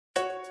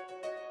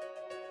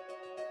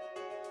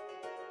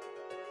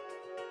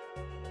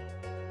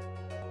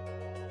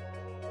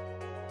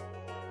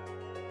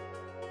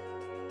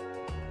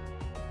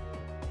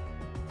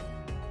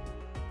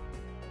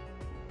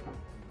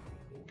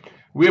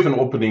We have an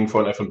opening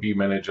for an F&B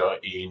manager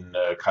in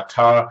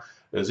Qatar,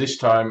 this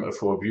time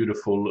for a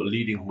beautiful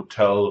leading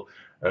hotel,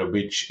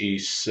 which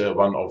is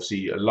one of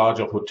the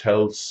larger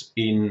hotels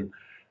in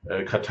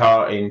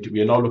Qatar. And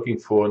we are now looking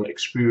for an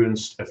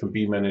experienced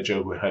F&B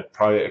manager who had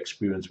prior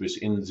experience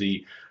within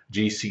the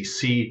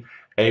GCC,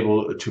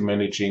 able to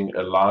managing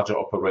larger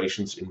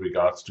operations in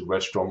regards to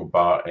restaurant,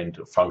 bar, and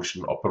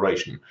function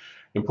operation.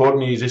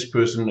 Importantly, this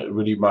person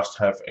really must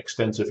have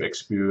extensive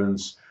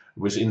experience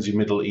within the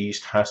Middle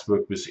East, has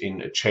worked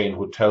within chain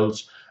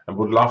hotels, and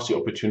would love the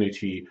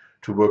opportunity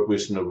to work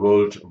within a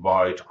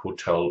worldwide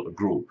hotel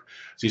group.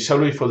 The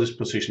salary for this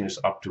position is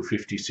up to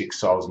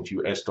 56,000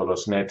 US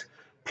dollars net,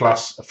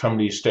 plus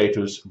family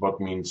status, what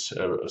means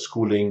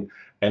schooling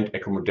and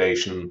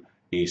accommodation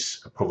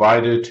is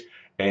provided.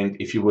 And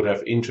if you would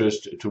have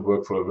interest to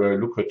work for a very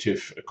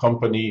lucrative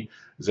company,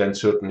 then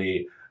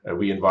certainly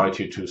we invite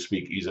you to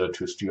speak either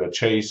to Stuart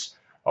Chase,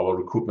 our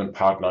recruitment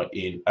partner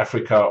in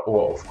Africa,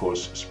 or of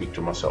course speak to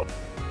myself.